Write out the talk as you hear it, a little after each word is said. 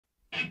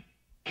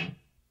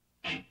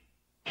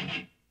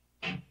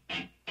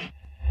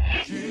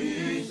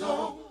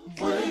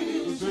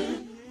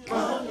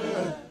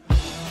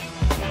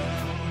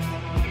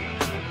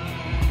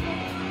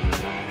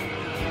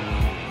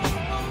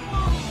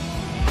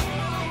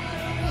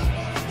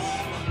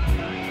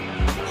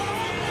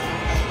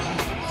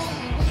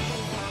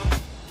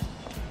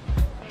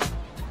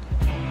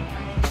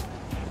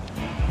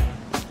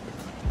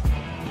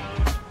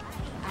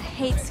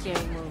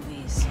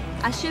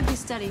I should be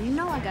studying. You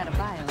know I got a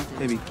bio to do.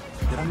 Baby,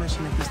 did I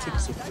mention that these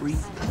tickets are free?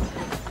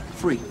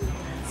 Free.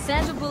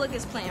 Sandra Bullock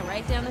is playing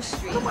right down the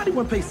street. Nobody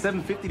want to pay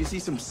 $7.50 to see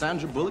some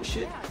Sandra Bullock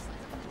shit.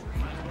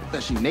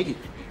 That she naked.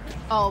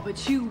 Oh,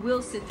 but you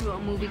will sit through a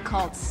movie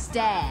called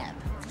Stab.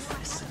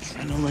 It's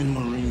adrenaline,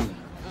 Maureen.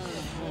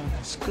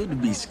 It's good to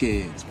be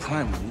scared. It's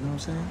primal, you know what I'm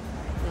saying?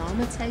 No, I'm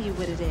gonna tell you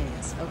what it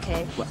is,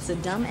 okay? What? It's a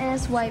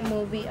dumb-ass white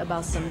movie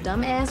about some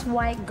dumb-ass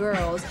white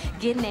girls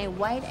getting their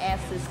white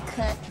asses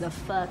cut the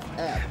fuck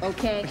up,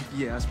 okay?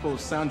 Yeah, I suppose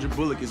Sandra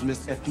Bullock is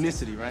Miss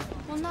Ethnicity, right?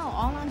 Well, no,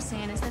 all I'm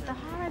saying is that the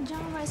horror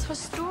genre is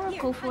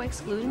historical for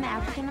excluding the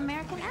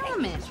African-American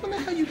element. Well,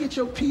 how you get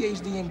your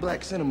PhD in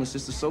black cinema,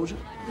 Sister Soldier?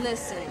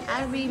 Listen,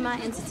 I read my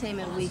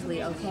Entertainment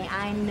Weekly, okay?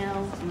 I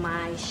know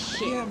my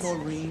shit. Yeah,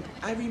 Maureen.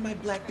 I read my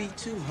Black Beat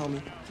too,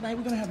 homie. Tonight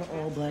we're gonna have an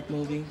all-black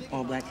movie,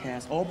 all-black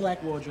cast,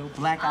 all-black wardrobe,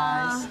 black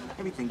eyes,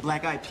 everything.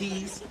 Black-eyed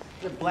peas,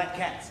 the black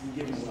cats. You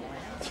give them one.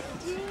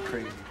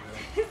 Crazy.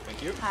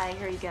 Thank you. Hi,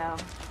 here you go.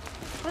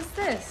 What's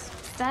this?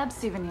 Stab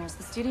souvenirs.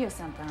 The studio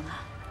sent them.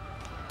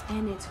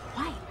 And it's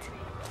white.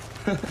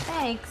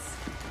 Thanks.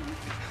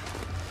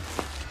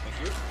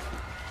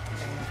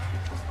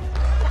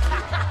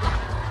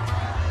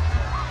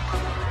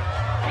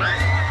 Thank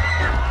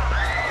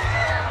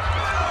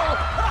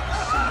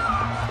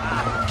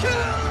you.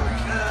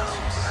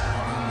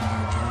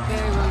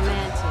 Very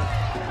romantic.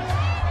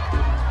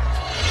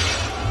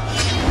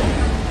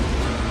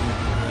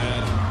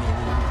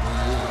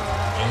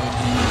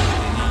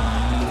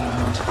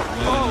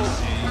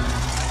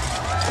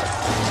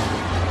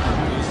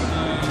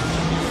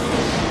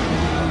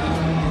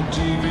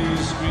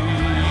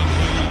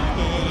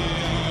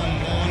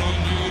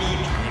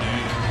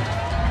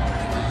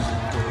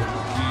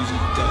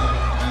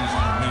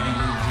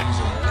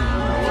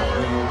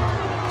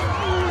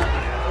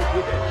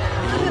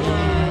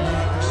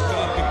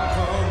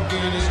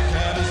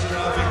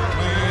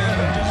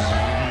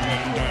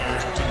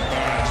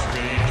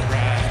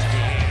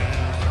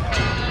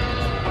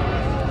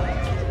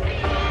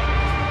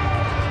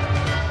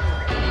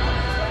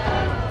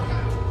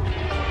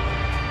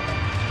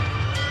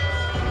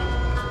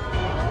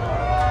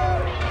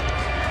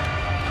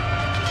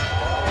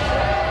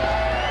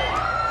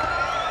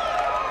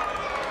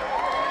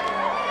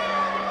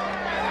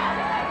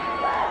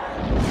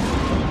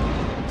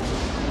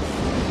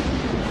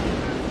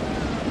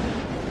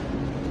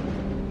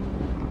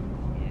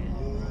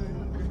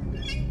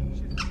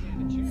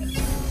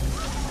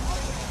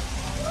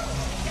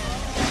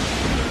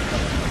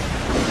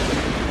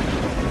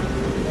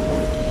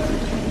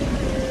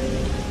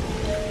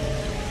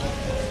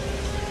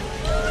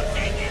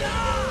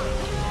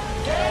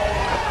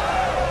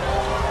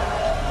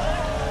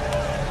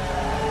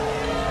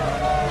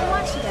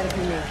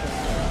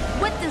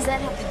 What does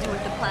that have to do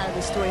with the plot of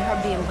the story,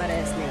 her being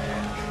butt-ass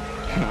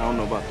naked? I don't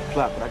know about the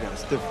plot, but I got a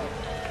stiff one.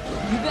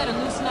 You better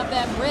loosen up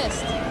that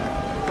wrist.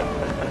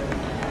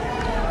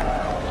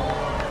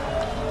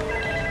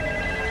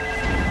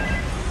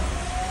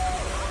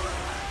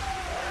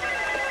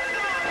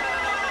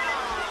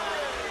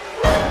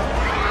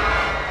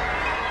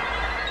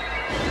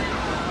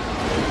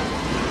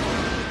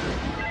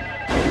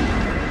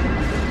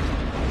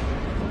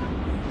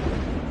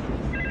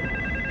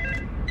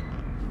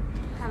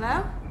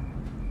 Hello?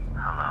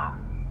 Hello?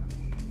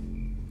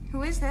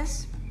 Who is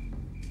this?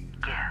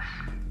 Guess.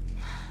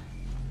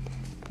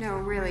 No,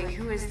 really,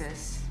 who is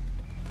this?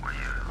 Were you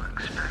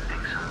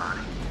expecting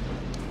somebody?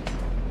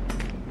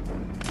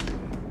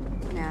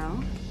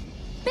 No.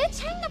 Bitch,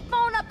 hang the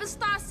phone up and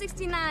star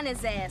 69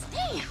 his ass.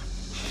 Damn.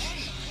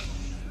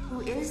 Who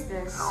is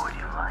this? Who would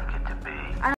you like